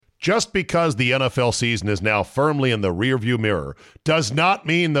Just because the NFL season is now firmly in the rearview mirror does not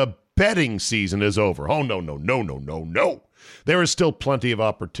mean the betting season is over. Oh, no, no, no, no, no, no. There is still plenty of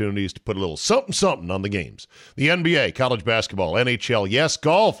opportunities to put a little something on the games. The NBA, college basketball, NHL, yes,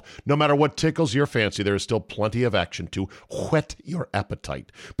 golf. No matter what tickles your fancy, there is still plenty of action to whet your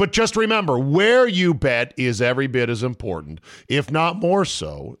appetite. But just remember, where you bet is every bit as important, if not more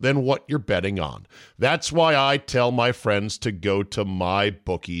so, than what you're betting on. That's why I tell my friends to go to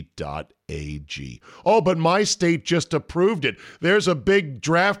mybookie.ag. Oh, but my state just approved it. There's a big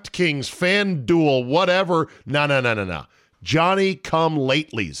DraftKings, FanDuel, whatever. No.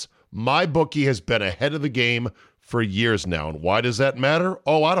 Johnny-come-latelys. MyBookie has been ahead of the game for years now. And why does that matter?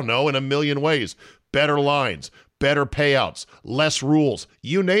 Oh, I don't know, in a million ways. Better lines, better payouts, less rules,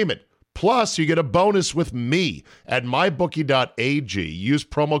 you name it. Plus, you get a bonus with me at mybookie.ag. Use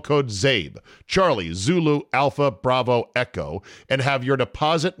promo code ZABE, Charlie, Zulu, Alpha, Bravo, Echo, and have your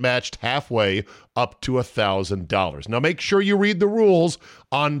deposit matched halfway up to $1,000. Now, make sure you read the rules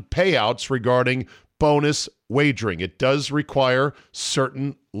on payouts regarding bonus wagering. It does require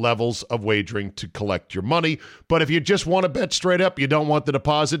certain levels of wagering to collect your money, but if you just want to bet straight up, you don't want the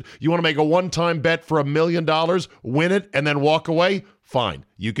deposit, you want to make a one-time bet for $1 million, win it, and then walk away, fine.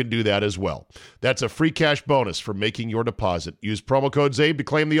 You can do that as well. That's a free cash bonus for making your deposit. Use promo code ZABE to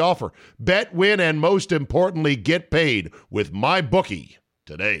claim the offer. Bet, win, and most importantly, get paid with MyBookie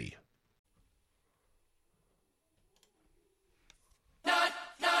today.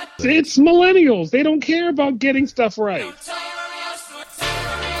 It's millennials. They don't care about getting stuff right.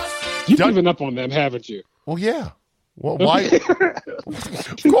 You've given up on them, haven't you? Well, yeah. Well, why?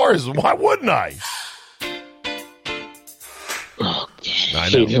 Of course. Why wouldn't I? Oh, I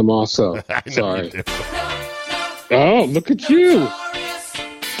hate him also. Sorry. Oh, look at you.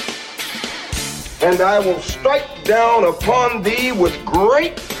 And I will strike down upon thee with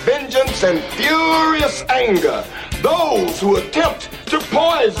great vengeance and furious anger those who attempt to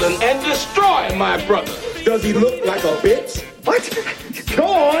poison and destroy my brother. Does he look like a bitch? What? Go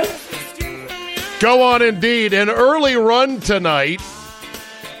on. Go on, indeed. An early run tonight,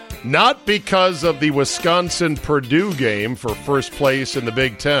 not because of the Wisconsin-Purdue game for first place in the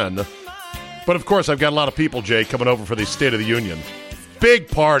Big Ten, but of course I've got a lot of people, Jay, coming over for the State of the Union. Big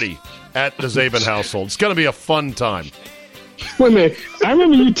party at the Zabin household. It's going to be a fun time. Wait a minute. I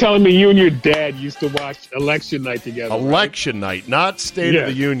remember you telling me you and your dad used to watch election night together. Election night, not State of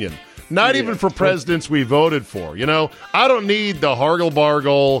the Union. Not even for presidents we voted for. You know, I don't need the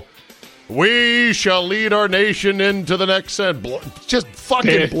hargle-bargle, we shall lead our nation into the next just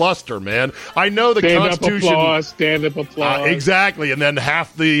fucking bluster, man. I know the Constitution. Stand up applause. Exactly, and then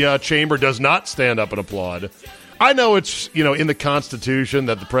half the chamber does not stand up and applaud. I know it's, in the Constitution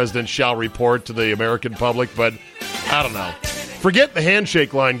that the president shall report to the American public, but I don't know. Forget the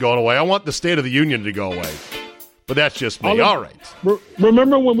handshake line going away. I want the State of the Union to go away. But that's just me. All right.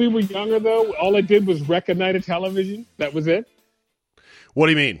 Remember when we were younger, though? All it did was record television? That was it? What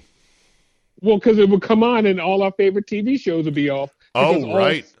do you mean? Well, because it would come on and all our favorite TV shows would be off. Oh,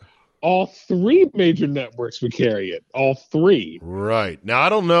 right. All three major networks would carry it. All three. Right. Now, I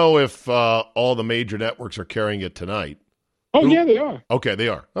don't know if all the major networks are carrying it tonight. Oh, yeah, they are. Okay, they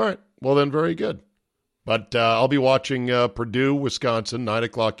are. All right. Well, then, very good. But I'll be watching Purdue, Wisconsin, 9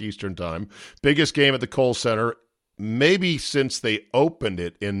 o'clock Eastern time. Biggest game at the Kohl Center, maybe since they opened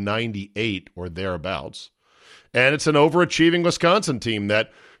it in 98 or thereabouts. And it's an overachieving Wisconsin team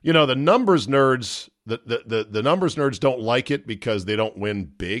that, the numbers nerds, the numbers nerds don't like it because they don't win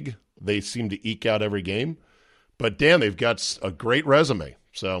big. They seem to eke out every game. But, damn, they've got a great resume.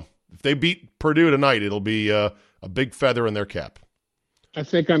 So if they beat Purdue tonight, it'll be a big feather in their cap. I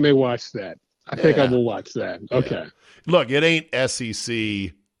think I may watch that. I think I will watch that. Okay. Yeah. Look, it ain't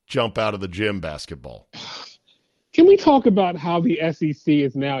SEC jump out of the gym basketball. Can we talk about how the SEC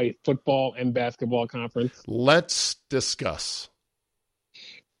is now a football and basketball conference? Let's discuss.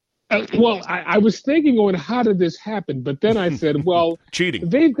 I was thinking on how did this happen, but then I said, well, cheating.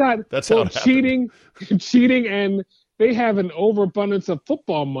 They've got that's how it cheating, and they have an overabundance of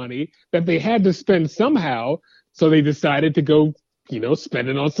football money that they had to spend somehow. So they decided to go, spend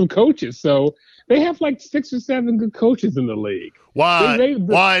it on some coaches. So they have like 6 or 7 good coaches in the league. Why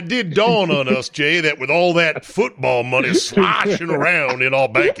it did dawn on us, Jay, that with all that football money sloshing around in our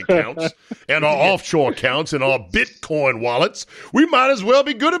bank accounts and our offshore accounts and our Bitcoin wallets, we might as well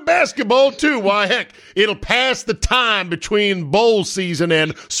be good at basketball too. Why, heck, it'll pass the time between bowl season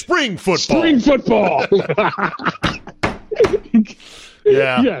and spring football.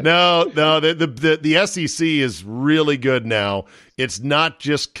 Yeah. Yes. No. The SEC is really good now. It's not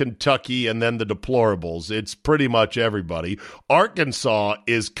just Kentucky and then the deplorables. It's pretty much everybody. Arkansas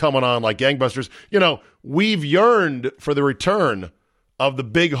is coming on like gangbusters. We've yearned for the return of the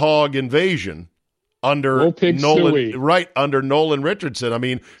big hog invasion under Nolan Richardson. I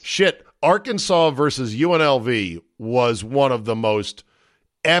mean, shit, Arkansas versus UNLV was one of the most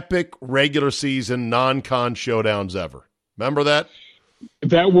epic regular season non-con showdowns ever. Remember that?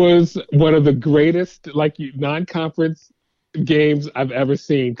 That was one of the greatest non-conference games I've ever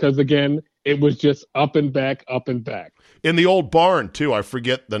seen because, again, it was just up and back, up and back. In the old barn, too. I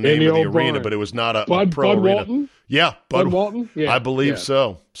forget the name of the arena, but it was not a pro Bud arena. Walton? Yeah, Bud Walton? Yeah, I believe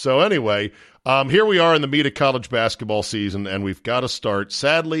so. So anyway, here we are in the meat of college basketball season, and we've got to start,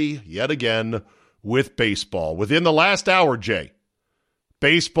 sadly, yet again, with baseball. Within the last hour, Jay,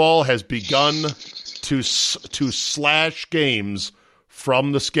 baseball has begun to slash games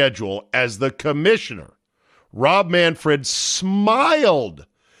from the schedule as the commissioner, Rob Manfred, smiled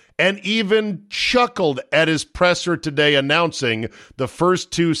and even chuckled at his presser today announcing the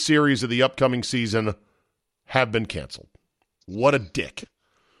first two series of the upcoming season have been canceled. What a dick.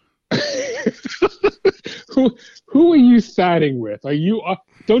 Who are you siding with?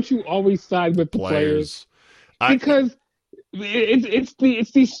 Don't you always side with the players? Because it's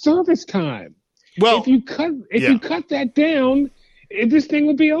the service time. Well, if you cut that down, this thing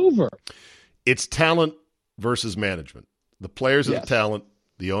will be over. It's talent versus management. The players are the talent.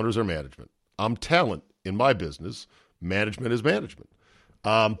 The owners are management. I'm talent in my business. Management is management.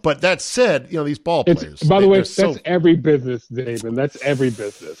 But that said, these ball players. By the way, that's every business, David. That's every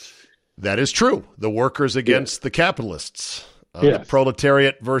business. That is true. The workers against the capitalists. The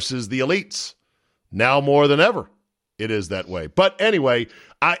proletariat versus the elites. Now more than ever, it is that way. But anyway,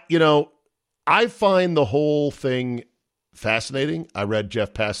 I find the whole thing fascinating. I read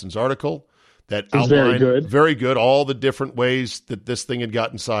Jeff Passan's article that outlined very good all the different ways that this thing had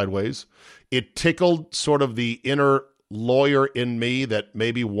gotten sideways. It tickled sort of the inner lawyer in me that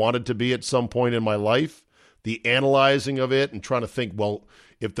maybe wanted to be at some point in my life, the analyzing of it and trying to think, well,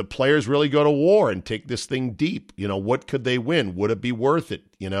 if the players really go to war and take this thing deep, what could they win? Would it be worth it?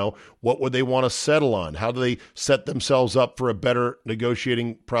 What would they want to settle on? How do they set themselves up for a better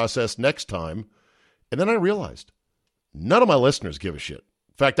negotiating process next time? And then I realized none of my listeners give a shit.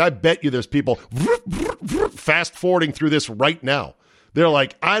 In fact, I bet you there's people fast forwarding through this right now. They're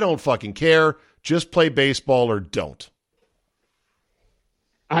like, I don't fucking care. Just play baseball or don't.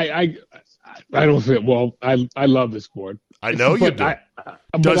 I don't think. Well, I love this sport. I know you do.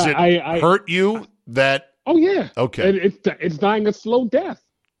 Does it hurt you that? Oh yeah. Okay. It's dying a slow death.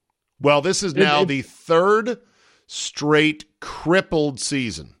 Well, this is now the third straight crippled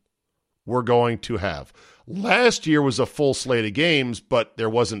season we're going to have. Last year was a full slate of games, but there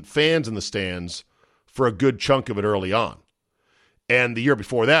wasn't fans in the stands for a good chunk of it early on. And the year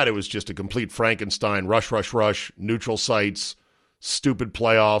before that, it was just a complete Frankenstein, rush, neutral sites, stupid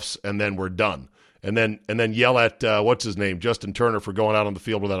playoffs, and then we're done. And then yell at, what's his name, Justin Turner for going out on the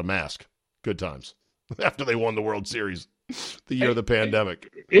field without a mask. Good times. After they won the World Series the year of the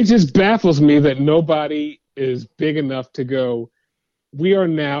pandemic. It just baffles me that nobody is big enough to go, we are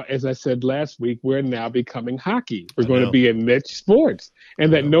now, as I said last week, we're now becoming hockey. We're going to be a niche sports.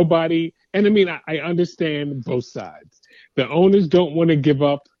 And that nobody, and I mean, I understand both sides. The owners don't want to give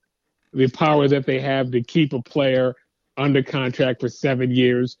up the power that they have to keep a player under contract for 7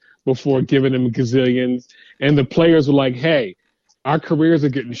 years before giving them gazillions. And the players are like, hey, our careers are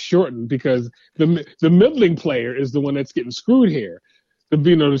getting shortened because the middling player is the one that's getting screwed here. The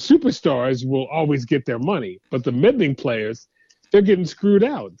superstars will always get their money, but the middling players, they're getting screwed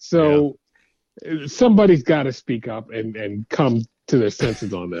out. So somebody's got to speak up and come to their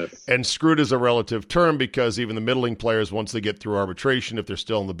senses on this. And screwed is a relative term because even the middling players, once they get through arbitration, if they're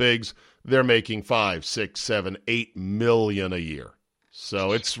still in the bigs, they're making $5, $6, $7, $8 million a year.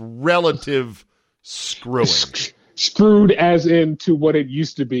 So it's relative screwing. Screwed as in to what it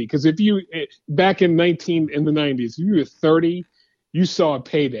used to be. Because if you, back in the 90s, if you were 30, you saw a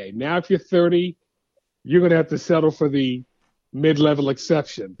payday. Now if you're 30, you're going to have to settle for the mid-level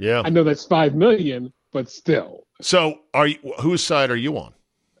exception. Yeah. I know that's $5 million, but still. So whose side are you on?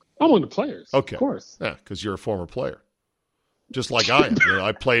 I'm on the players. Okay. Of course. Yeah, because you're a former player. Just like I am.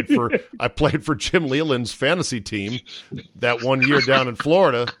 I played for Jim Leland's fantasy team that one year down in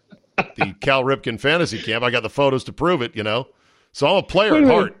Florida, the Cal Ripken fantasy camp. I got the photos to prove it, So I'm a player at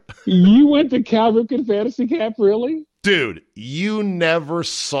heart. You went to Cal Ripken fantasy camp, really? Dude, you never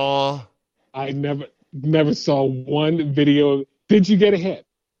saw... I never saw one video. Did you get a hit?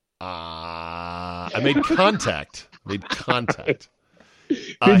 I made contact.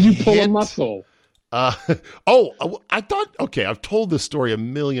 Did you pull a muscle? I thought, okay, I've told this story a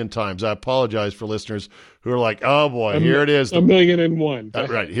million times. I apologize for listeners who are like, oh boy, here it is. 1,000,001.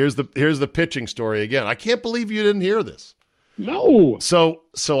 Right. Here's the pitching story again. I can't believe you didn't hear this. No. So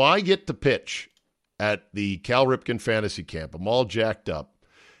I get to pitch at the Cal Ripken Fantasy Camp. I'm all jacked up.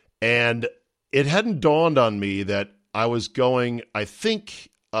 And it hadn't dawned on me that I was going, I think,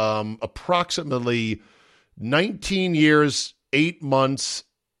 approximately 19 years, 8 months,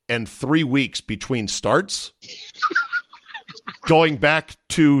 and 3 weeks between starts, going back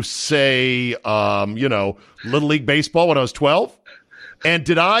to, say, Little League Baseball when I was 12. And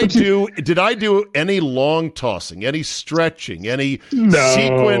did I do any long tossing, any stretching, any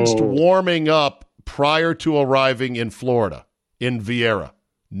sequenced warming up prior to arriving in Florida, in Vieira?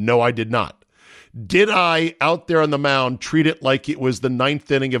 No, I did not. Did I, out there on the mound, treat it like it was the 9th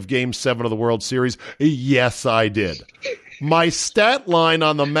inning of Game 7 of the World Series? Yes, I did. My stat line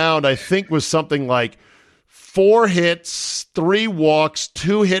on the mound, I think, was something like 4 hits, 3 walks,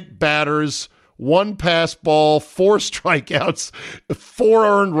 2 hit batters, 1 pass ball, 4 strikeouts, 4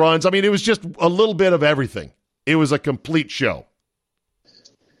 earned runs. I mean, it was just a little bit of everything. It was a complete show.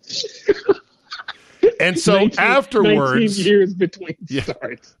 And so afterwards, 19 years between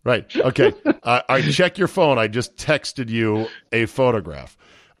starts. Right. Okay. I check your phone. I just texted you a photograph.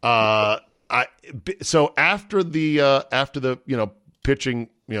 So after the pitching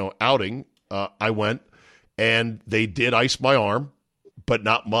outing, I went and they did ice my arm, but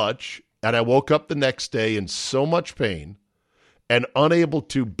not much. And I woke up the next day in so much pain and unable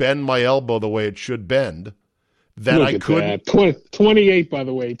to bend my elbow the way it should bend that I couldn't. 28, by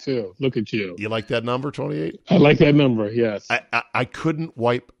the way, too. Look at you. You like that number, 28? I like that number, yes. I couldn't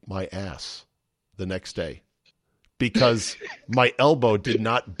wipe my ass the next day because my elbow did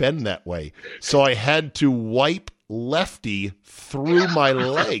not bend that way. So I had to wipe lefty through my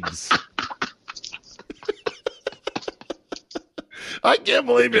legs. I can't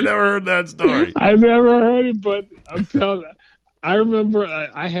believe you never heard that story. I never heard it, but I'm telling you, I remember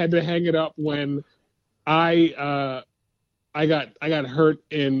I had to hang it up when I got hurt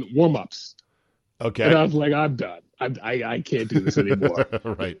in warm-ups. Okay. And I was like, I'm done. I can't do this anymore.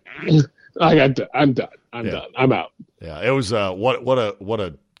 Right. I'm done. I'm done. I'm out. Yeah. It was what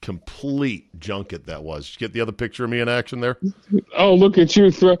a complete junket that was. Did you get the other picture of me in action there? Oh, look at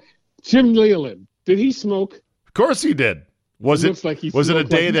you. Jim Leland. Did he smoke? Of course he did. Was it a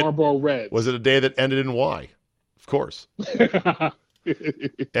day that Marlboro Reds? Was it a day that ended in Y? Of course.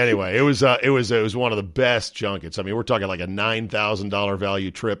 Anyway, it was one of the best junkets. I mean, we're talking like a $9,000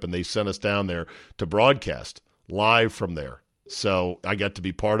 value trip, and they sent us down there to broadcast live from there. So I got to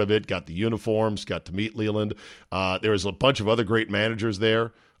be part of it. Got the uniforms. Got to meet Leland. There was a bunch of other great managers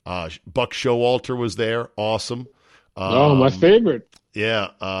there. Buck Showalter was there. Awesome. My favorite. Yeah.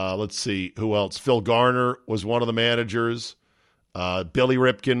 Let's see who else. Phil Garner was one of the managers. Billy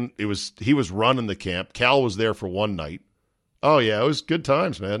Ripken. He was running the camp. Cal was there for one night. Oh yeah, it was good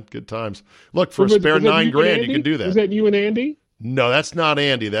times, man. Good times. Look, for a spare $9,000, you can do that. Is that you and Andy? No, that's not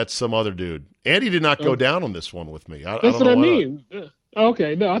Andy. That's some other dude. Andy did not go down on this one with me. That's what I mean.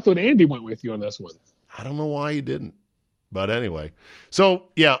 Okay, no, I thought Andy went with you on this one. I don't know why he didn't. But anyway. So,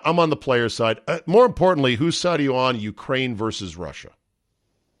 yeah, I'm on the player's side. More importantly, whose side are you on, Ukraine versus Russia?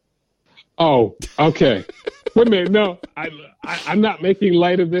 Oh, okay. Wait a minute. No, I'm not making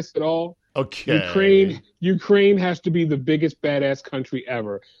light of this at all. Okay. Ukraine has to be the biggest badass country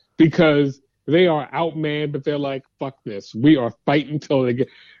ever because they are outmanned, but they're like, fuck this. We are fighting till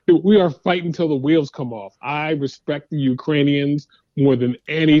the wheels come off. I respect the Ukrainians more than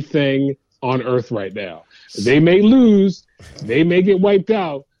anything on earth right now. They may lose, they may get wiped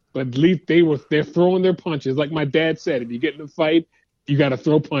out, but at least they're throwing their punches. Like my dad said, if you get in a fight, you got to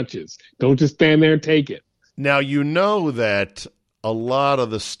throw punches. Don't just stand there and take it. Now, you know that a lot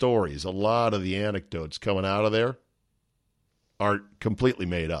of the stories, a lot of the anecdotes coming out of there are completely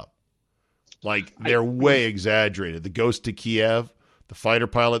made up. Like, they're way exaggerated. The ghost to Kiev, the fighter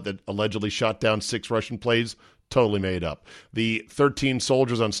pilot that allegedly shot down 6 Russian planes, totally made up. The 13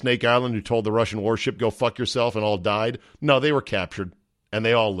 soldiers on Snake Island who told the Russian warship, go fuck yourself, and all died. No, they were captured, and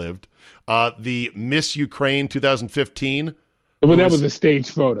they all lived. The Miss Ukraine 2015. Well, that was a stage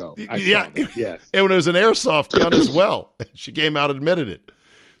photo. Yes. And when it was an airsoft gun as well. She came out and admitted it.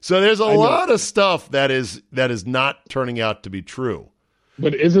 So there's a lot of stuff that is not turning out to be true.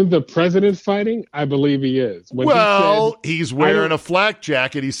 But isn't the president fighting? I believe he is. He's wearing a flak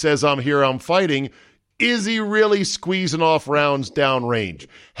jacket. He says, I'm here, I'm fighting. Is he really squeezing off rounds downrange?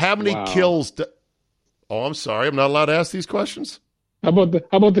 How many kills? Oh, I'm sorry. I'm not allowed to ask these questions? How about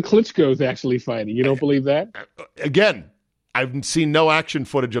the Klitschko's actually fighting? You don't believe that? Again, I've seen no action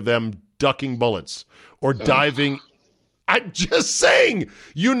footage of them ducking bullets or diving. I'm just saying,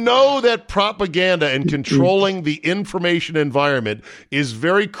 you know that propaganda and controlling the information environment is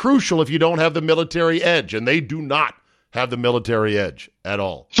very crucial if you don't have the military edge, and they do not have the military edge at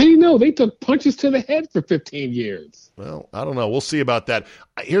all. How do you know? They took punches to the head for 15 years. Well, I don't know. We'll see about that.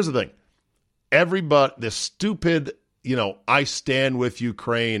 Here's the thing. Everybody, this stupid, I stand with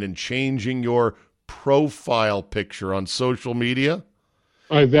Ukraine and changing your profile picture on social media.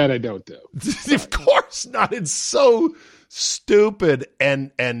 Oh, that I don't do. Of course not. It's so stupid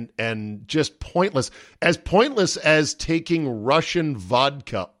and just pointless. As pointless as taking Russian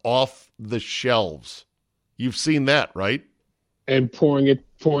vodka off the shelves. You've seen that, right? And pouring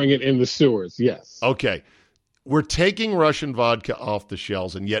it in the sewers, yes. Okay. We're taking Russian vodka off the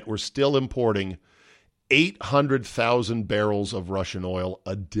shelves, and yet we're still importing 800,000 barrels of Russian oil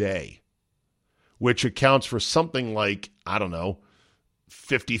a day, which accounts for something like, I don't know,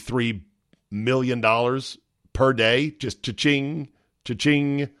 $53 million per day, just cha-ching,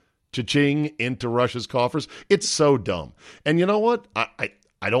 cha-ching, cha-ching into Russia's coffers. It's so dumb. And you know what?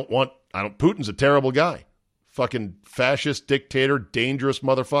 Putin's a terrible guy. Fucking fascist dictator, dangerous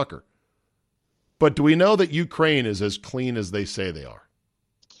motherfucker. But do we know that Ukraine is as clean as they say they are?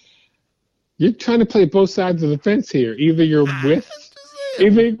 You're trying to play both sides of the fence here. Either you're with,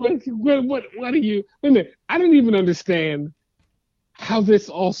 what are you? Wait a minute. I don't even understand how this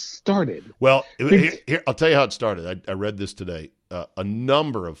all started. Well, here, I'll tell you how it started. I read this today. A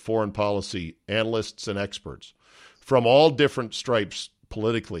number of foreign policy analysts and experts from all different stripes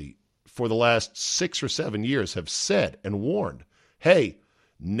politically for the last 6 or 7 years have said and warned, hey,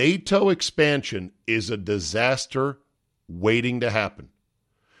 NATO expansion is a disaster waiting to happen.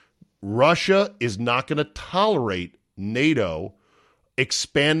 Russia is not going to tolerate NATO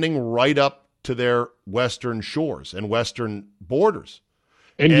expanding right up to their western shores and western borders.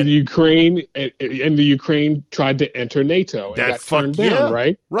 And the Ukraine tried to enter NATO and got turned down,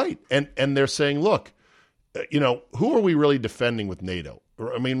 right? Right. And they're saying, look, who are we really defending with NATO?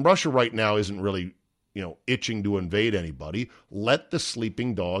 I mean, Russia right now isn't really, itching to invade anybody. Let the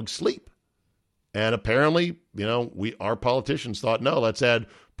sleeping dog sleep. And apparently, our politicians thought, no, let's add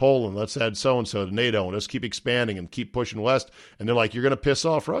Poland, let's add so-and-so to NATO, and let's keep expanding and keep pushing west. And they're like, you're going to piss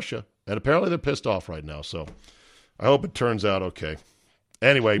off Russia. And apparently they're pissed off right now. So I hope it turns out okay.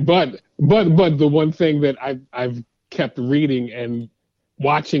 Anyway. But the one thing that I've kept reading and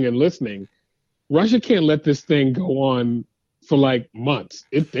watching and listening, Russia can't let this thing go on for like months.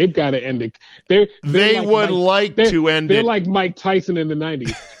 They've got to end it. They would like to end it. They're like Mike Tyson in the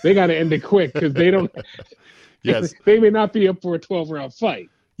 90s. They got to end it quick because they don't. Yes. They may not be up for a 12-round fight.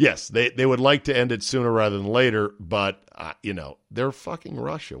 Yes, they would like to end it sooner rather than later, but, they're fucking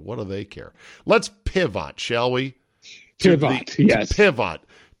Russia. What do they care? Let's pivot, shall we? Pivot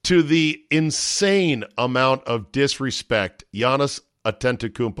to the insane amount of disrespect Giannis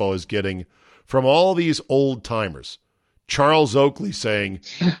Antetokounmpo is getting from all these old-timers. Charles Oakley saying,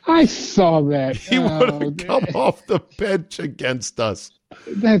 I saw that. He would have come off the bench against us.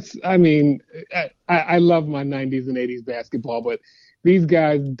 I love my 90s and 80s basketball, but these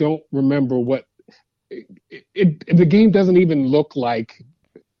guys don't remember what the game doesn't even look like.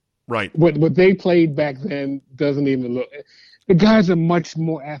 Right. What they played back then doesn't even look. The guys are much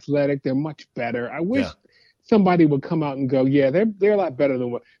more athletic. They're much better. I wish somebody would come out and go, yeah, they're a lot better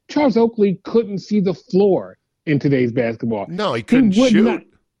than what Charles Oakley couldn't see the floor in today's basketball. No, he couldn't shoot. He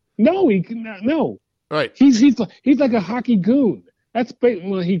could not. No. Right. He's like a hockey goon.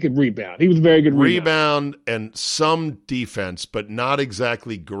 He could rebound. He was a very good rebound and some defense, but not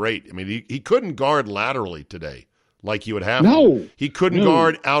exactly great. I mean, he couldn't guard laterally today like you would have to. He couldn't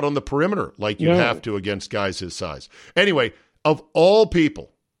guard out on the perimeter like you'd have to against guys his size. Anyway, of all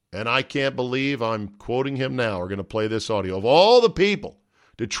people, and I can't believe I'm quoting him now, we're going to play this audio, of all the people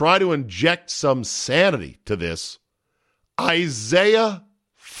to try to inject some sanity to this, Isaiah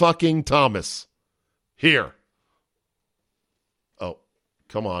fucking Thomas. Here. Oh,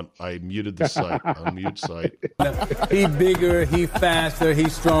 come on. I muted the site. Unmute site. He bigger, he faster,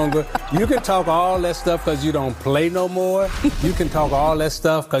 he's stronger. You can talk all that stuff because you don't play no more. You can talk all that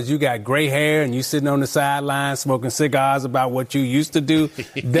stuff because you got gray hair and you sitting on the sideline smoking cigars about what you used to do.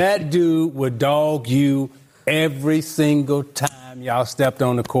 That dude would dog you every single time y'all stepped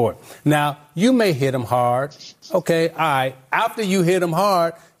on the court. Now, you may hit him hard. Okay, all right. After you hit him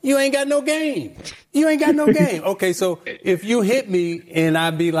hard, you ain't got no game. You ain't got no game. Okay, so if you hit me and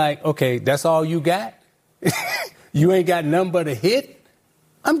I be like, okay, that's all you got? You ain't got nothing but a hit?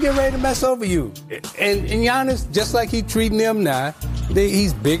 I'm getting ready to mess over you. And Giannis, just like he treating them now,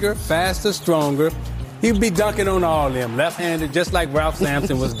 he's bigger, faster, stronger. He'd be dunking on all of them, left-handed, just like Ralph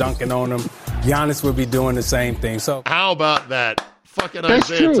Sampson was dunking on them. Giannis would be doing the same thing. So how about that? Fucking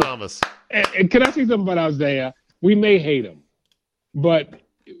That's Isaiah true. Thomas. And can I say something about Isaiah? We may hate him, but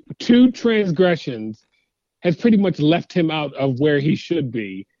 2 transgressions has pretty much left him out of where he should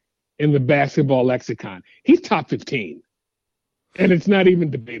be in the basketball lexicon. He's top 15, and it's not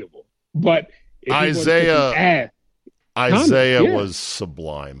even debatable. But if Isaiah was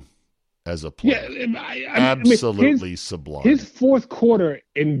sublime as a player. Yeah, absolutely sublime. His fourth quarter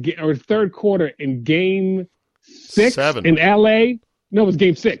or third quarter in Game 6 in LA. No, it was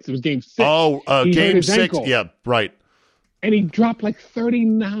Game 6. It was Game 6. Oh, Game 6. Ankle. Yeah, right. And he dropped like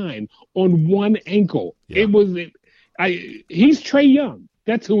 39 on one ankle. Yeah. He's Trae Young.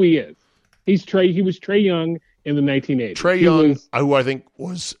 That's who he is. He was Trae Young in the 1980s. Trae Young, who I think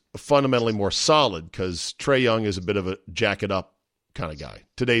was fundamentally more solid, because Trae Young is a bit of a jack it up kind of guy.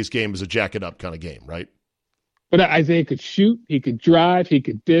 Today's game is a jack it up kind of game, right? But Isaiah could shoot, he could drive, he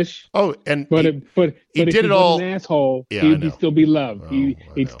could dish. Oh, and but he if did it all. An asshole, Yeah, he'd still be loved.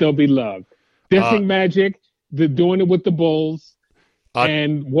 He'd still be loved. Dissing Magic, doing it with the Bulls,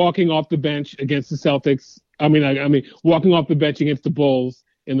 and walking off the bench against the Celtics. I mean, walking off the bench against the Bulls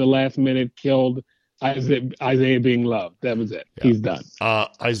in the last minute killed Isaiah being loved. That was it. Yeah. He's done.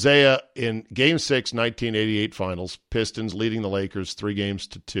 Isaiah in Game 6, 1988 Finals, Pistons leading the Lakers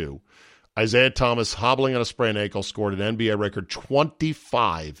 3-2. Isaiah Thomas, hobbling on a sprained ankle, scored an NBA record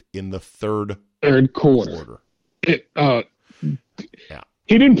 25 in the third quarter. Yeah.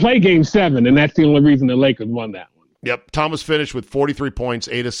 He didn't play Game 7, and that's the only reason the Lakers won that one. Yep. Thomas finished with 43 points,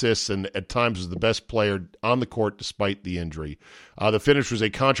 8 assists, and at times was the best player on the court despite the injury. The finish was a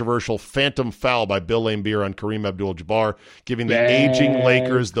controversial phantom foul by Bill Laimbeer on Kareem Abdul-Jabbar, giving the aging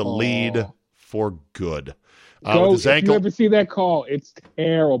Lakers the lead for good. If you ever see that call, it's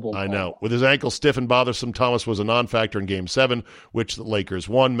terrible. I know. With his ankle stiff and bothersome, Thomas was a non-factor in Game 7, which the Lakers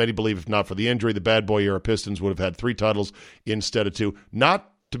won. Many believe if not for the injury, the bad boy era Pistons would have had 3 titles instead of 2.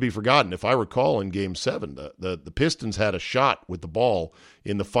 Not to be forgotten, if I recall, in Game 7, the Pistons had a shot with the ball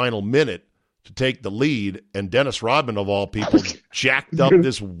in the final minute to take the lead, and Dennis Rodman, of all people, jacked up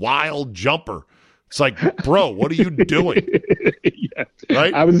this wild jumper. It's like, bro, what are you doing? Yeah.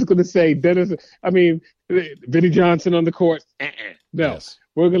 Right? I was just going to say, Vinnie Johnson on the court. No, yes.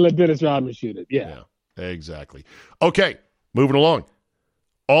 We're going to let Dennis Rodman shoot it. Yeah, exactly. Okay, moving along.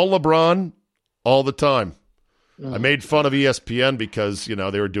 All LeBron, all the time. I made fun of ESPN because, they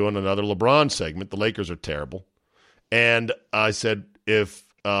were doing another LeBron segment. The Lakers are terrible. And I said, if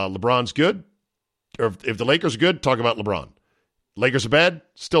LeBron's good, or if the Lakers are good, talk about LeBron. Lakers are bad,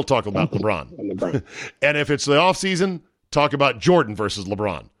 still talk about LeBron. And if it's the offseason, talk about Jordan versus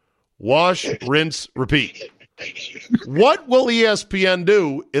LeBron. Wash, rinse, repeat. What will ESPN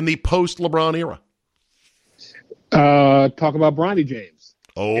do in the post-LeBron era? Talk about Bronny James.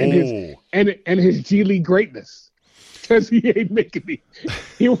 Oh. And his G League greatness. Because he ain't making me.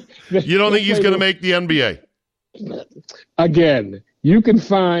 You don't think he's going to make the NBA? Again, you can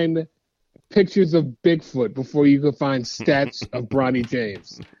find pictures of Bigfoot before you can find stats of Bronny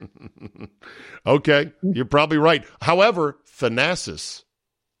James. Okay, you're probably right. However, Thanasis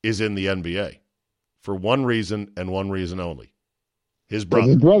is in the NBA for one reason and one reason only. His brother.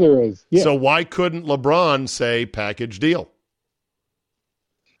 His brother is. Yeah. So why couldn't LeBron say package deal?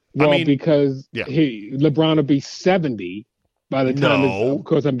 Well, because LeBron will be 70 by the time. Of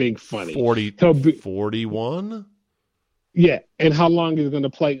course, I'm being funny. 41? Yeah, and how long is he going to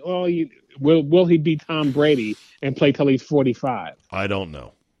play? Oh, will he be Tom Brady and play till he's 45? I don't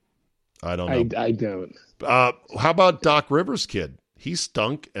know. I don't. How about Doc Rivers' kid? He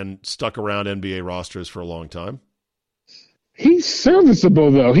stunk and stuck around NBA rosters for a long time. He's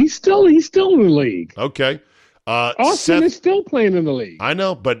serviceable, though. He's still in the league. Okay. Austin is still playing in the league. I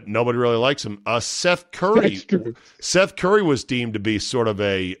know, but nobody really likes him. Seth Curry. That's true. Seth Curry was deemed to be sort of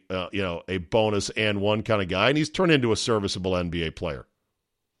a bonus and one kind of guy, and he's turned into a serviceable NBA player.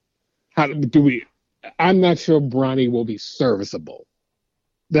 I'm not sure Bronny will be serviceable.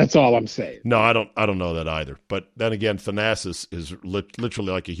 That's all I'm saying. No, I don't know that either. But then again, Thanasis is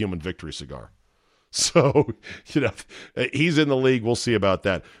literally like a human victory cigar. So, he's in the league. We'll see about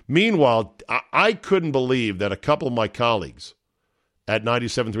that. Meanwhile, I couldn't believe that a couple of my colleagues at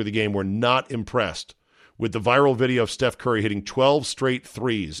 97.3 The Game were not impressed with the viral video of Steph Curry hitting 12 straight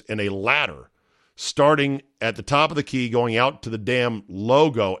threes in a ladder, starting at the top of the key, going out to the damn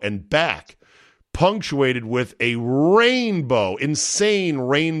logo and back, punctuated with a insane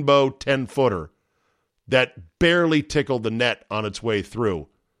rainbow 10-footer that barely tickled the net on its way through.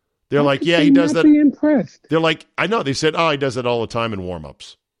 They're like, yeah, he does that. Be impressed. They're like, I know. They said, he does it all the time in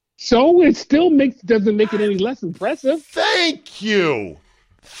warm-ups. So it still doesn't make it any less impressive. Thank you.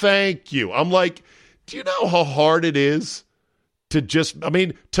 I'm like, do you know how hard it is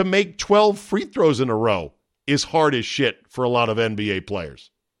to make 12 free throws in a row is hard as shit for a lot of NBA players.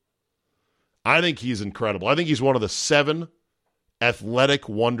 I think he's incredible. I think he's one of the 7 athletic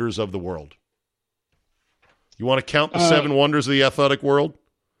wonders of the world. You want to count the 7 wonders of the athletic world?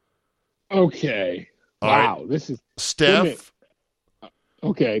 Okay. All wow. right. This is Steph.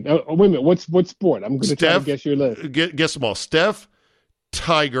 Okay. Wait a minute. What sport? I'm going to try to guess your list. Guess them all. Steph,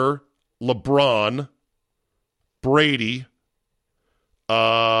 Tiger, LeBron, Brady,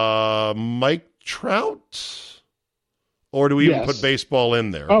 Mike Trout? Or do we even put baseball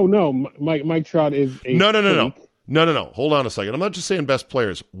in there? Oh, no. Mike Trout is a No. Hold on a second. I'm not just saying best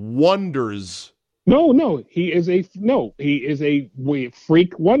players. Wonders. No. He is a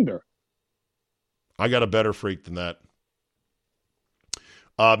freak wonder. I got a better freak than that.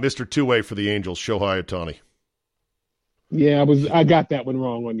 Mr. Two-Way for the Angels, Shohei Ohtani. Yeah, I got that one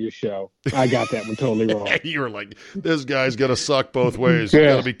wrong on your show. I got that one totally wrong. You were like, this guy's going to suck both ways. You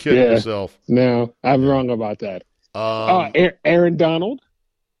got to be kidding yourself. No, I'm wrong about that. Aaron Donald?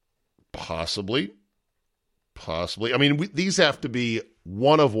 Possibly. I mean, these have to be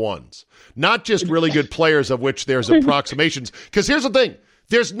one of ones. Not just really good players of which there's approximations. Because here's the thing.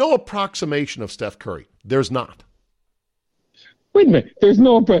 There's no approximation of Steph Curry. There's not. Wait a minute. There's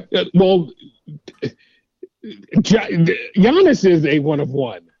no Giannis is a one of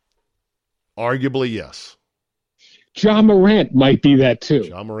one. Arguably, yes. Ja Morant might be that too.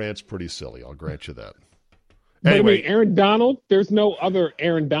 Ja Morant's pretty silly. I'll grant you that. But Anyway, Aaron Donald, there's no other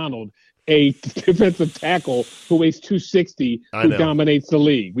Aaron Donald, a defensive tackle who weighs 260, who dominates the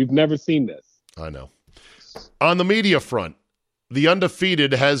league. We've never seen this. I know. On the media front, the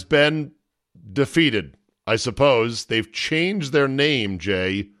undefeated has been defeated. I suppose they've changed their name,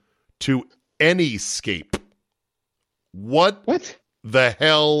 Jay, to Anyscape. What the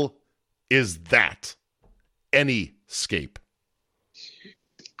hell is that? Anyscape.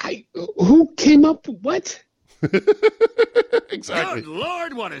 Who came up with what? Exactly. Good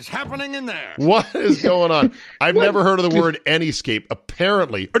Lord, what is happening in there? What is going on? I've never heard of the word Anyscape.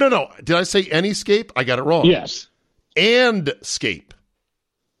 Apparently. Or no. Did I say Anyscape? I got it wrong. Yes. Andscape.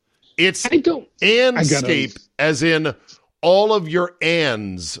 It's Andscape, as in all of your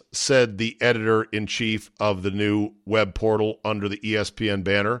ands, said the editor-in-chief of the new web portal under the ESPN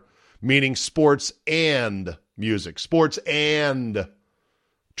banner, meaning sports and music, sports and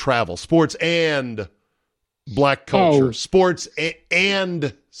travel, sports and black culture, sports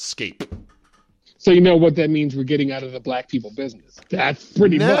and scape. So you know what that means? We're getting out of the black people business. That's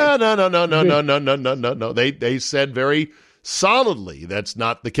pretty much. No. They said very solidly that's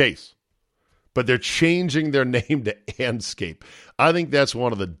not the case. But they're changing their name to Andscape. I think that's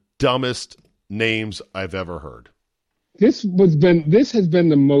one of the dumbest names I've ever heard. This has been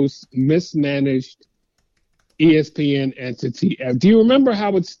the most mismanaged ESPN entity. Do you remember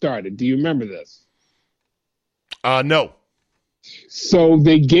how it started? Do you remember this? No. So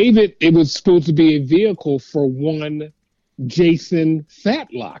they gave it was supposed to be a vehicle for one Jason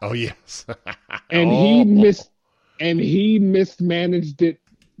Fatlock. Oh, yes. And he mismanaged it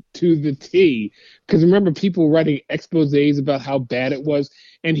to the T. Because remember, people writing exposés about how bad it was.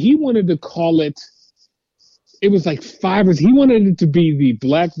 And he wanted to call it was like he wanted it to be the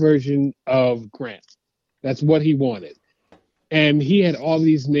black version of Grant. That's what he wanted. And he had all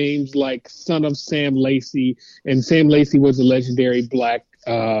these names like son of Sam Lacey. And Sam Lacey was a legendary black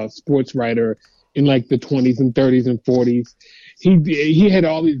sports writer in like the 20s and 30s and 40s. He had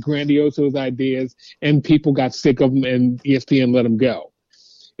all these grandiose ideas, and people got sick of them, and ESPN let him go.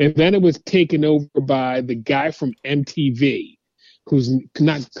 And then it was taken over by the guy from MTV, who's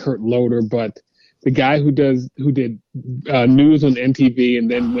not Kurt Loder, but the guy who did news on MTV and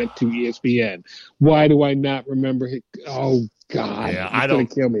then went to ESPN. Why do I not remember him? Oh God, yeah, I don't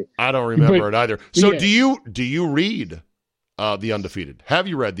kill me. I don't remember it either. So do you read The Undefeated? Have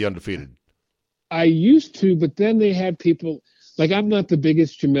you read The Undefeated? I used to, but then they had people like I'm not the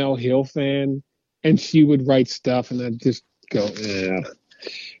biggest Jemele Hill fan, and she would write stuff, and I'd just go, yeah.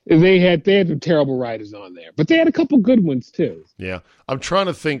 They had some terrible writers on there, but they had a couple good ones too. Yeah, I'm trying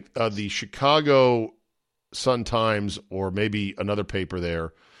to think. The Chicago Sun-Times, or maybe another paper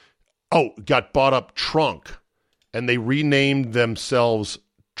there, got bought up Trunk, and they renamed themselves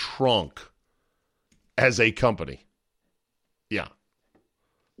Trunk as a company. Yeah,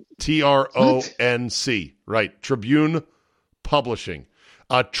 TRONC, right? Tribune Publishing.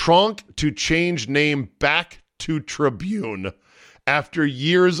 Trunk to change name back to Tribune after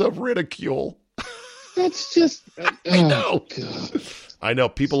years of ridicule. That's just I know. God. I know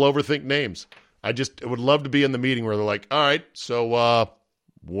people overthink names. I would love to be in the meeting where they're like, all right, so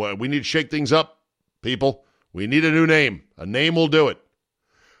we need to shake things up, people. We need a new name. A name will do it.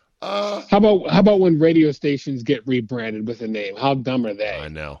 How about when radio stations get rebranded with a name? How dumb are they? I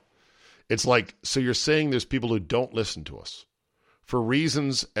know. It's like, so you're saying there's people who don't listen to us for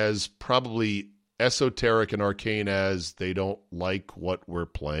reasons as probably esoteric and arcane as they don't like what we're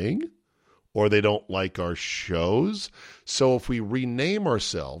playing or they don't like our shows. So if we rename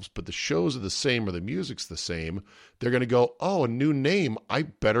ourselves, but the shows are the same or the music's the same, they're going to go, oh, a new name, I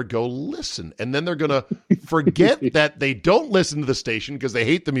better go listen. And then they're going to forget that they don't listen to the station because they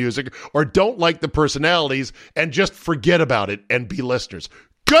hate the music or don't like the personalities and just forget about it and be listeners.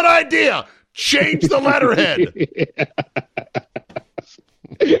 Good idea. Change the letterhead.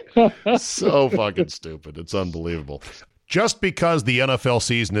 So fucking stupid. It's unbelievable. Just because the NFL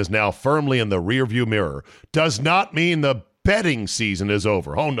season is now firmly in the rearview mirror does not mean the betting season is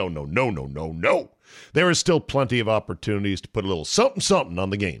over. Oh, no, no, no, no, no, no. There is still plenty of opportunities to put a little something on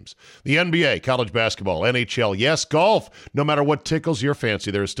the games. The NBA, college basketball, NHL, yes, golf. No matter what tickles your fancy,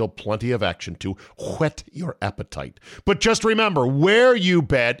 there is still plenty of action to whet your appetite. But just remember, where you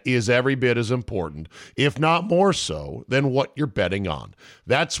bet is every bit as important, if not more so, than what you're betting on.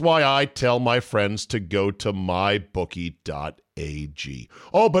 That's why I tell my friends to go to mybookie.ag.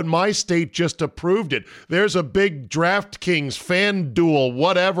 Oh, but my state just approved it. There's a big DraftKings fan duel,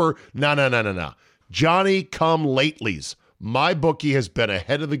 whatever. No. Johnny come latelys. My bookie has been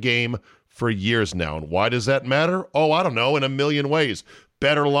ahead of the game for years now. And why does that matter? Oh, I don't know, in a million ways.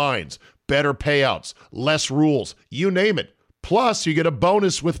 Better lines, better payouts, less rules, you name it. Plus, you get a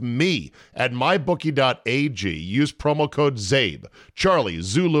bonus with me at mybookie.ag. Use promo code ZABE, Charlie,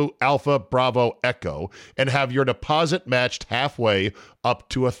 Zulu, Alpha, Bravo, Echo, and have your deposit matched halfway up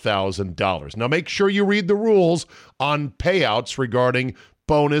to $1,000. Now, make sure you read the rules on payouts regarding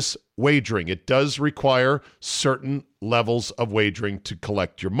bonus wagering. It does require certain levels of wagering to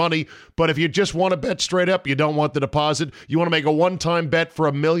collect your money. But if you just want to bet straight up, you don't want the deposit, you want to make a one-time bet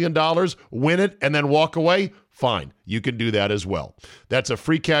for $1 million, win it, and then walk away, fine. You can do that as well. That's a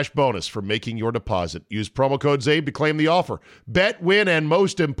free cash bonus for making your deposit. Use promo code ZABE to claim the offer. Bet, win, and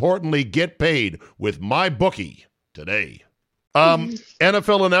most importantly, get paid with MyBookie today.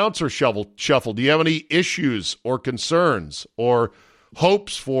 NFL announcer shuffle. Do you have any issues or concerns or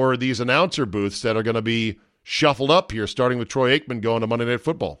hopes for these announcer booths that are going to be shuffled up here, starting with Troy Aikman going to Monday Night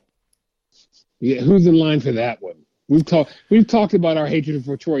Football? Yeah, who's in line for that one? We've talked about our hatred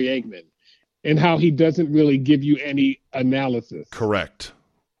for Troy Aikman and how he doesn't really give you any analysis. Correct.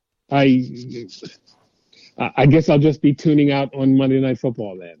 I guess I'll just be tuning out on Monday Night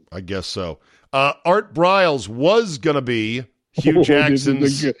Football then. I guess so. Art Briles was going to be Hugh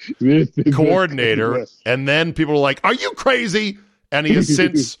Jackson's coordinator, and then people were like, are you crazy? And he has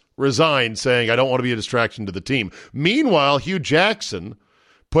since resigned, saying, I don't want to be a distraction to the team. Meanwhile, Hugh Jackson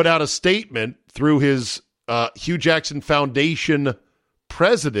put out a statement through his Hugh Jackson Foundation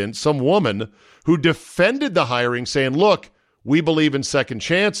president, some woman, who defended the hiring, saying, look, we believe in second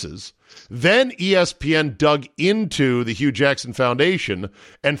chances. Then ESPN dug into the Hugh Jackson Foundation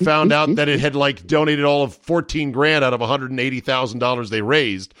and found out that it had donated all of $14,000 out of $180,000 they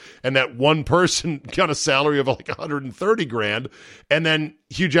raised, and that one person got a salary of $130,000. And then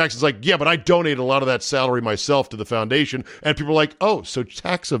Hugh Jackson's like, yeah, but I donated a lot of that salary myself to the foundation. And people are like, oh, so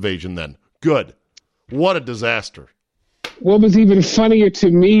tax evasion then. Good. What a disaster. What was even funnier to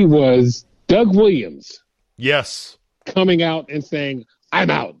me was Doug Williams. Yes. Coming out and saying, I'm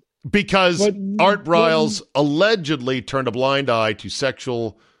out. Because Art Briles allegedly turned a blind eye to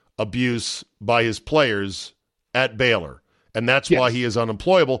sexual abuse by his players at Baylor. And that's why he is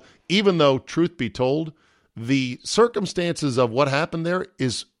unemployable, even though, truth be told, the circumstances of what happened there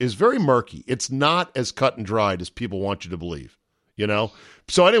is very murky. It's not as cut and dried as people want you to believe, you know?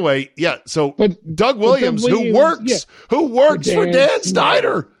 So anyway, but Doug Williams, who works for Dan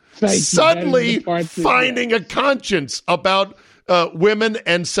Snyder, suddenly finding a conscience about women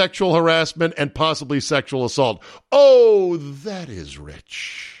and sexual harassment and possibly sexual assault. Oh, that is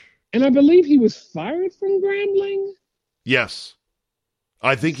rich. And I believe he was fired from Grambling? Yes.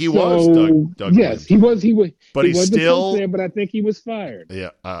 I think he was, Doug yes, Williams. He was. But he still there, but I think he was fired.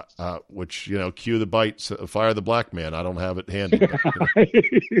 Yeah, which, cue the bite, fire the black man. I don't have it handy.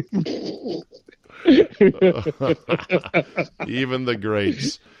 Even the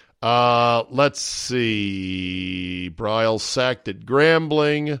greats. Let's see. Briles sacked at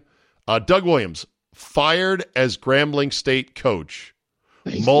Grambling. Doug Williams fired as Grambling State coach.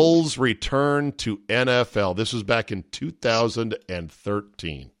 Moles return to NFL. This was back in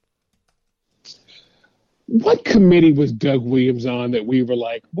 2013. What committee was Doug Williams on that we were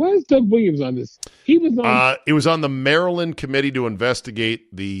like, why is Doug Williams on this? He was on. It was on the Maryland committee to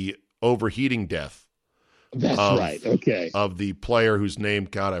investigate the overheating death. That's right. Okay. Of the player whose name,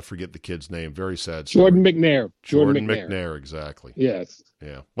 God, I forget the kid's name. Very sad. Jordan McNair. Jordan McNair, exactly. Yes.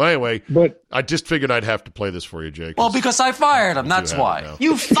 Yeah. Well, anyway, but I just figured I'd have to play this for you, Jake. Well, because I fired him. That's why.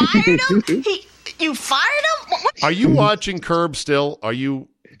 You fired him? You fired him? Are you watching Curb still? Are you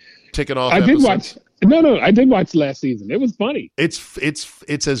taking off? I did watch. No, I did watch last season. It was funny. It's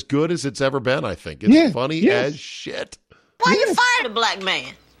as good as it's ever been, I think. It's funny as shit. Why you fired a black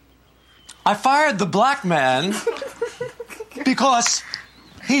man? I fired the black man because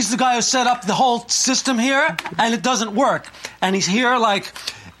he's the guy who set up the whole system here, and it doesn't work. And he's here like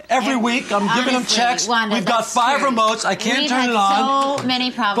every week. I'm giving him checks. Wanda, we've got 5 remotes. I can't turn it on. So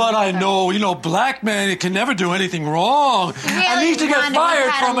many problems. But I know, black man, can never do anything wrong. Really, and needs to get Wanda,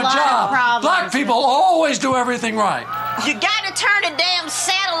 fired from a job. Black people always do everything right. You got to turn the damn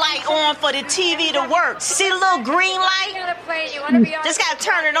satellite on for the TV to work. See the little green light? Just got to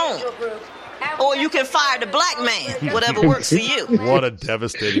turn it on. Or you can fire the black man, whatever works for you. What a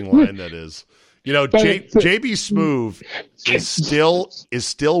devastating line that is. You know, JB Smoove is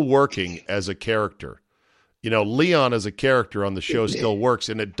still working as a character. You know, Leon as a character on the show still works,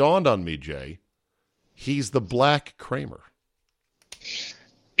 and it dawned on me, Jay, he's the Black Kramer.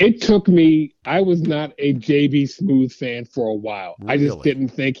 It took me. I was not a JB Smoove fan for a while. Really? I just didn't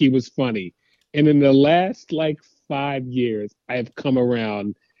think he was funny. And in the last 5 years, I have come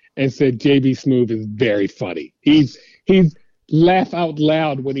around and said JB Smoove is very funny. He's laugh out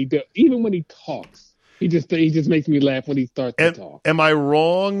loud when even when he talks. He just makes me laugh when he starts to talk. Am I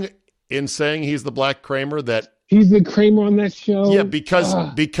wrong in saying he's the Black Kramer? That he's the Kramer on that show? Yeah,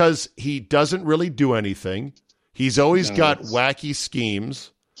 because he doesn't really do anything. He's always got wacky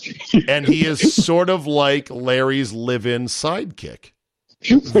schemes, and he is sort of like Larry's live-in sidekick.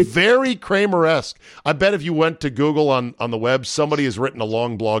 Very Kramer-esque. I bet if you went to Google on the web, somebody has written a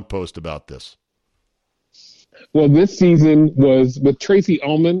long blog post about this. Well, this season was with Tracy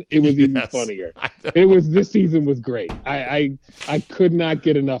Ullman. It was even funnier. This season was great. I could not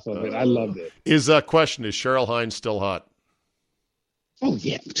get enough of it. I loved it. Is question, is Cheryl Hines still hot? Oh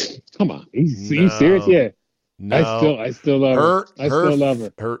yeah. Come on. He's serious? Yeah. No. I still love her. I still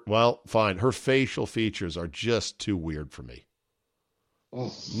love her. Well, fine. Her facial features are just too weird for me.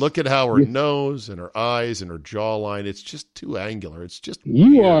 Oh. Look at how her nose and her eyes and her jawline, it's just too angular. It's just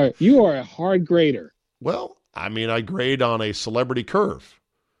you are a hard grader. Well, I mean, I grade on a celebrity curve.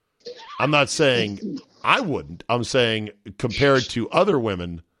 I'm not saying I wouldn't. I'm saying compared to other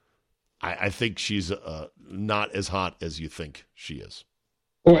women, I think she's not as hot as you think she is.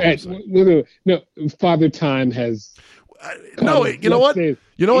 Or Father Time has. No, you know what? You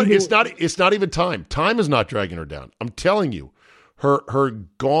know what? It's not even Time. Time is not dragging her down. I'm telling you. Her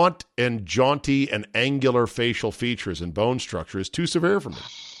gaunt and jaunty and angular facial features and bone structure is too severe for me.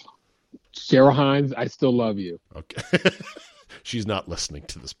 Cheryl Hines, I still love you. Okay. She's not listening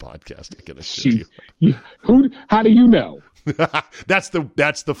to this podcast, I can assure you. How do you know? That's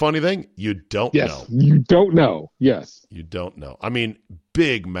the funny thing. You don't know. You don't know. Yes. You don't know. I mean,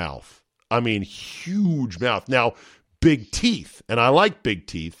 big mouth. I mean, huge mouth. Now, big teeth. And I like big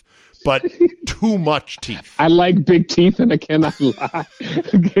teeth. But too much teeth. I like big teeth, and I cannot lie.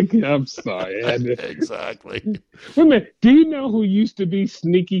 I'm sorry. Exactly. Wait a minute. Do you know who used to be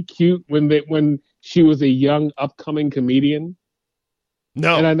sneaky cute when she was a young upcoming comedian?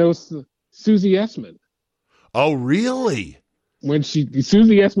 No. And I know Susie Essman. Oh, really? When Susie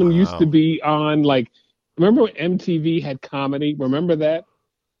Essman used to be on remember when MTV had comedy? Remember that?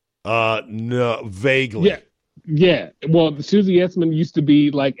 No, vaguely. Yeah, well, Susie Essman used to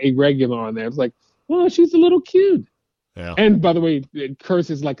be a regular on there. It's well, she's a little cute. Yeah. And by the way, it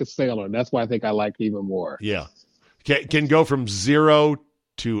curses like a sailor. And that's why I think I like her even more. Yeah. Can go from 0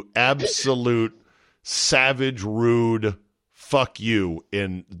 to absolute savage, rude, fuck you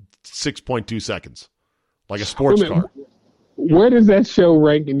in 6.2 seconds. Like a sports car. Where does that show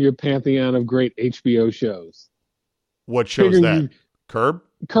rank in your pantheon of great HBO shows? What show's that? Curb?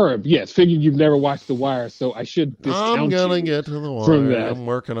 Curb, yes. Figured you've never watched The Wire, so I should discount I'm going to get to The Wire. From that. I'm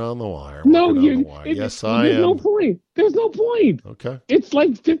working on The Wire. Yes, I am. There's no point. There's no point. Okay. It's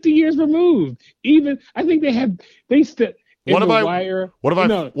 50 years removed. Even, I think What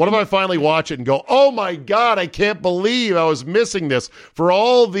if I finally watch it and go, oh my God, I can't believe I was missing this for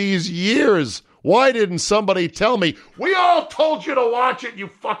all these years. Why didn't somebody tell me? We all told you to watch it, you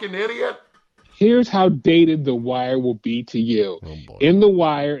fucking idiot. Here's how dated The Wire will be to you. Oh, in The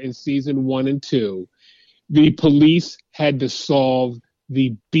Wire, in season 1 and 2, the police had to solve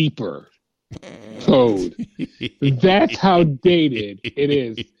the beeper code. That's how dated it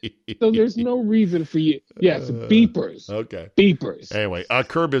is. So there's no reason for you. Yes, beepers. Okay. Beepers. Anyway,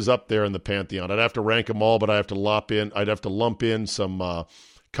 Curb is up there in the pantheon. I'd have to rank them all, but I'd have to lump in some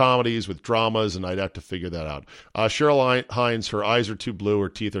comedies with dramas, and I'd have to figure that out. Cheryl Hines, her eyes are too blue, her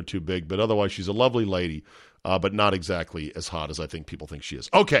teeth are too big, but otherwise she's a lovely lady, but not exactly as hot as I think people think she is.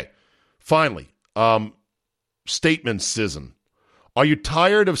 Okay, finally, statement season. Are you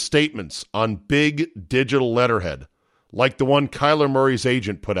tired of statements on big digital letterhead, like the one Kyler Murray's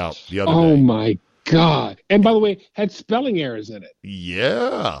agent put out the other day? Oh, my God. And by the way, had spelling errors in it.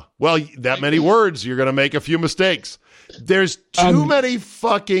 Yeah. Well, that many words, you're going to make a few mistakes. There's too many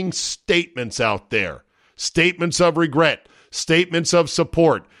fucking statements out there. Statements of regret, statements of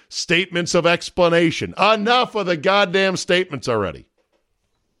support, statements of explanation. Enough of the goddamn statements already.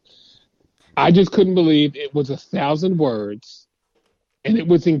 I just couldn't believe it was 1,000 words. And it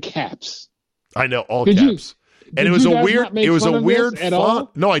was in caps. I know, all caps. And it was a weird font.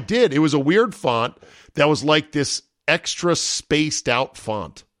 All? No, I did. It was a weird font that was like this extra spaced out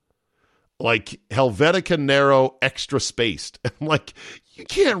font. Like Helvetica Narrow extra spaced. I'm like, you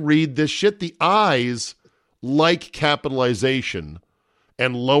can't read this shit. The eyes like capitalization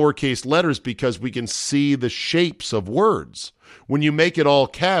and lowercase letters because we can see the shapes of words. When you make it all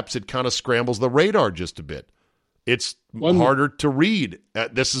caps, it kind of scrambles the radar just a bit. It's harder to read.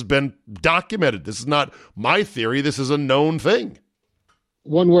 This has been documented. This is not my theory. This is a known thing.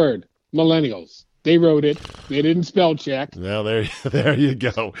 One word, millennials. They wrote it. They didn't spell check. Well, there you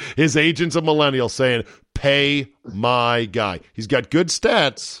go. His agent's a millennial saying, pay my guy. He's got good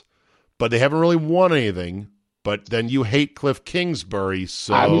stats, but they haven't really won anything. But then you hate Cliff Kingsbury,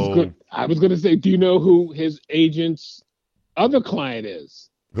 so... I was going to say, do you know who his agent's other client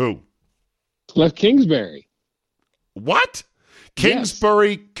is? Who? Cliff Kingsbury. What?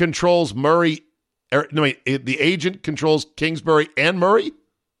 Kingsbury controls Murray. No, wait, the agent controls Kingsbury and Murray?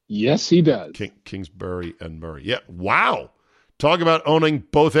 Yes, he does. Kingsbury and Murray. Yeah. Wow. Talk about owning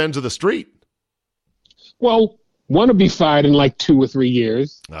both ends of the street. Well, one will be fired in like 2 or 3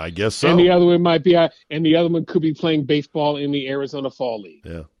 years. I guess so. And the other one could be playing baseball in the Arizona Fall League.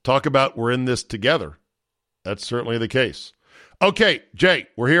 Yeah. Talk about we're in this together. That's certainly the case. Okay, Jay,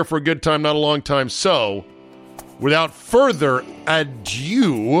 we're here for a good time, not a long time. So, without further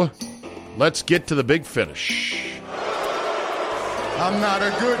ado, let's get to the big finish. I'm not a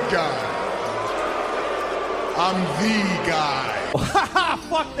good guy. I'm the guy.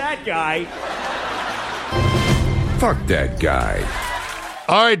 Fuck that guy. Fuck that guy.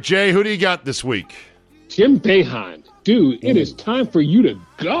 All right, Jay, who do you got this week? Jim Boeheim. Dude, it is time for you to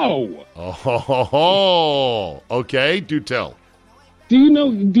go. Oh, okay. Do tell. Do you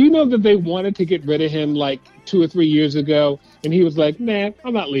know that they wanted to get rid of him like 2 or 3 years ago? And he was like, nah,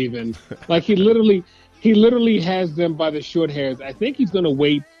 I'm not leaving. Like he literally has them by the short hairs. I think he's going to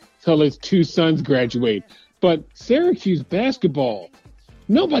wait till his 2 sons graduate. But Syracuse basketball,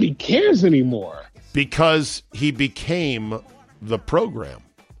 nobody cares anymore. Because he became the program.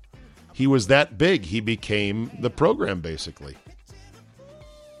 He was that big. He became the program, basically.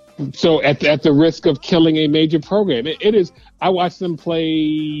 So at the risk of killing a major program, it is. I watched them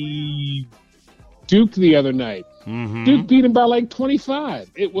play Duke the other night. Mm-hmm. Duke beat him by like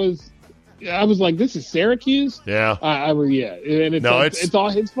 25. I was like, this is Syracuse? Yeah. Yeah. And it's all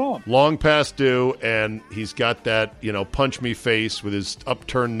his fault. Long past due, and he's got that, punch me face with his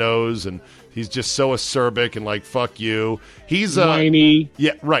upturned nose, and he's just so acerbic and like, fuck you. He's whiny.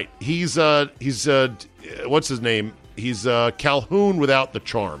 Yeah, right. He's what's his name? He's Calhoun without the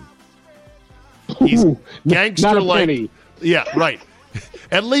charm. He's gangster not a like. penny. Yeah, right.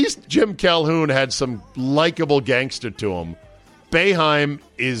 At least Jim Calhoun had some likable gangster to him. Boeheim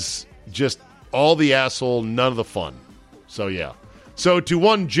is just all the asshole, none of the fun. So, yeah. So, to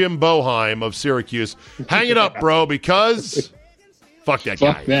one Jim Boeheim of Syracuse, hang it up, bro, because fuck that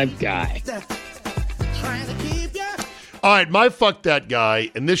guy. Fuck that guy. All right, my fuck that guy,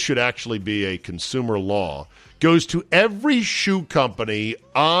 and this should actually be a consumer law, goes to every shoe company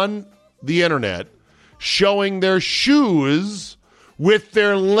on the internet showing their shoes with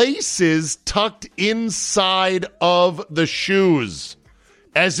their laces tucked inside of the shoes.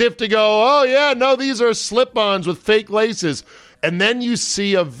 As if to go, oh, yeah, no, these are slip-ons with fake laces. And then you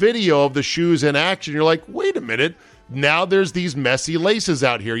see a video of the shoes in action. You're like, wait a minute. Now there's these messy laces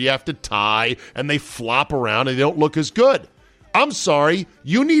out here you have to tie, and they flop around, and they don't look as good. I'm sorry.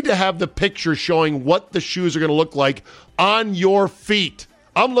 You need to have the picture showing what the shoes are going to look like on your feet.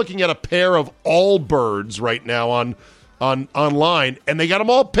 I'm looking at a pair of Allbirds right now online, and they got them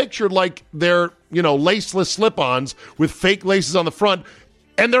all pictured like they're, laceless slip-ons with fake laces on the front.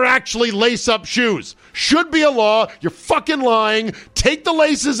 And they're actually lace-up shoes. Should be a law. You're fucking lying. Take the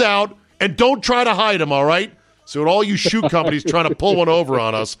laces out and don't try to hide them, all right? So all you shoe companies trying to pull one over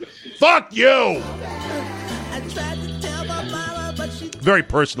on us, fuck you! Very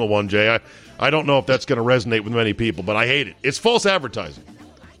personal one, Jay. I don't know if that's going to resonate with many people, but I hate it. It's false advertising.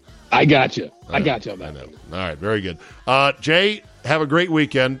 I got you. I got you on that. All right, very good. Jay, have a great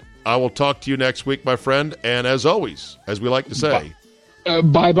weekend. I will talk to you next week, my friend. And as always, as we like to say,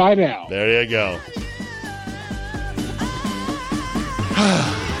 bye-bye now. There you go.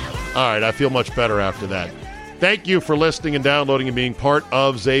 All right, I feel much better after that. Thank you for listening and downloading and being part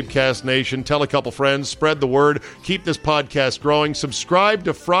of Zabecast Nation. Tell a couple friends, spread the word, keep this podcast growing. Subscribe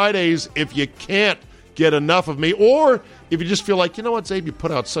to Fridays if you can't get enough of me, or if you just feel like, you know what, Zabe, you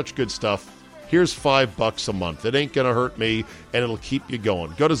put out such good stuff. Here's $5 a month. It ain't going to hurt me, and it'll keep you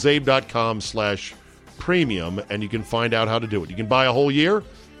going. Go to zabe.com/premium, and you can find out how to do it. You can buy a whole year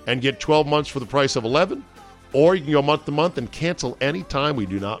and get 12 months for the price of 11, or you can go month to month and cancel any time. We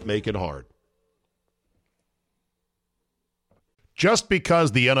do not make it hard. Just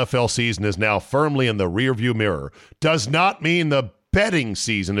because the NFL season is now firmly in the rearview mirror does not mean the betting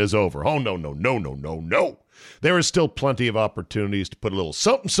season is over. Oh, no, no, no, no, no, no. There is still plenty of opportunities to put a little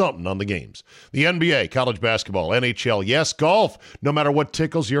something on the games. The NBA, college basketball, NHL, yes, golf. No matter what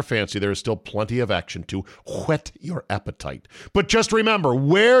tickles your fancy, there is still plenty of action to whet your appetite. But just remember,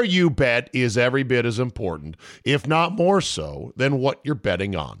 where you bet is every bit as important, if not more so, than what you're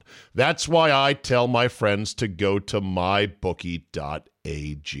betting on. That's why I tell my friends to go to mybookie.ag.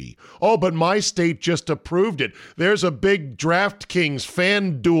 Oh, but my state just approved it. There's a big DraftKings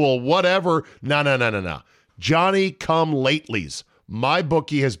fan duel, whatever. No. Johnny come latelys. My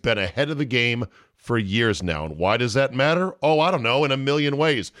bookie has been ahead of the game for years now. And why does that matter? Oh, I don't know, in a million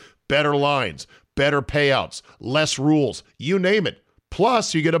ways. Better lines, better payouts, less rules, you name it.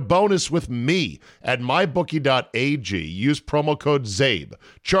 Plus, you get a bonus with me at mybookie.ag. Use promo code ZABE,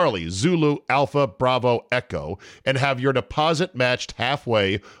 Charlie, Zulu, Alpha, Bravo, Echo, and have your deposit matched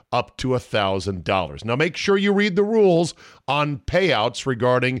halfway up to $1,000. Now, make sure you read the rules on payouts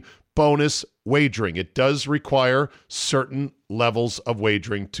regarding bonus wagering. It does require certain levels of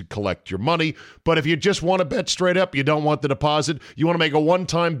wagering to collect your money, but if you just want to bet straight up, you don't want the deposit, you want to make a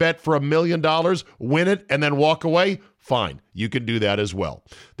one-time bet for $1 million, win it, and then walk away, fine. You can do that as well.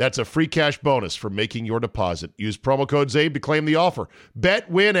 That's a free cash bonus for making your deposit. Use promo code ZABE to claim the offer. Bet,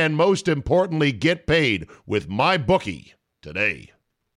 win, and most importantly, get paid with MyBookie today.